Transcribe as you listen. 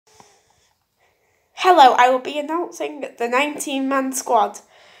Hello, I will be announcing the 19-man squad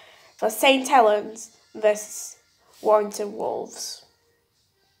for St Helens vs Warrington Wolves.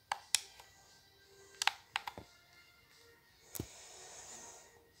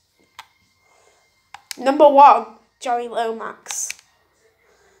 Number 1, Johnny Lomax.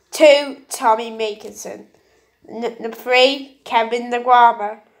 2, Tommy Makinson. Number 3, Kevin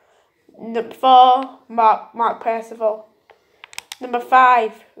Naguama. Number 4, Mark Percival. Number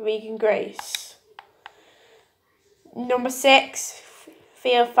 5, Regan Grace. Number 6,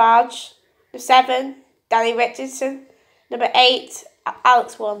 Theo Fadge. Number 7, Danny Richardson. Number 8,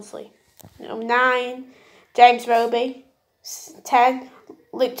 Alex Walmsley. Number 9, James Roby. 10,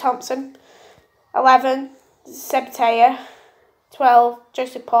 Luke Thompson. 11, Seb Taylor. 12,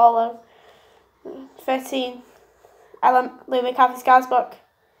 Joseph Paulo. 13, Lou McCarthy-Scarsbuck.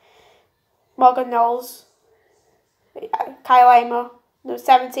 Morgan Knowles. Kyle Amo. Number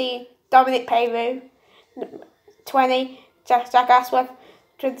 17, Dominic Peyroux. 20, Jack Asworth.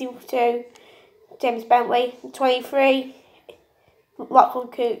 22, James Bentley. 23, Lachlan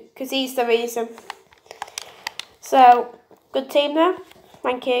Cook, because he's the reason. So, good team there.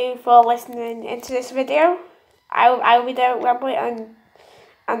 Thank you for listening into this video. I will be there at Wembley, and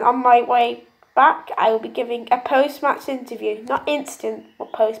on my way back, I will be giving a post-match interview. Not instant,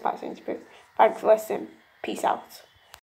 but post-match interview. Thanks for listening. Peace out.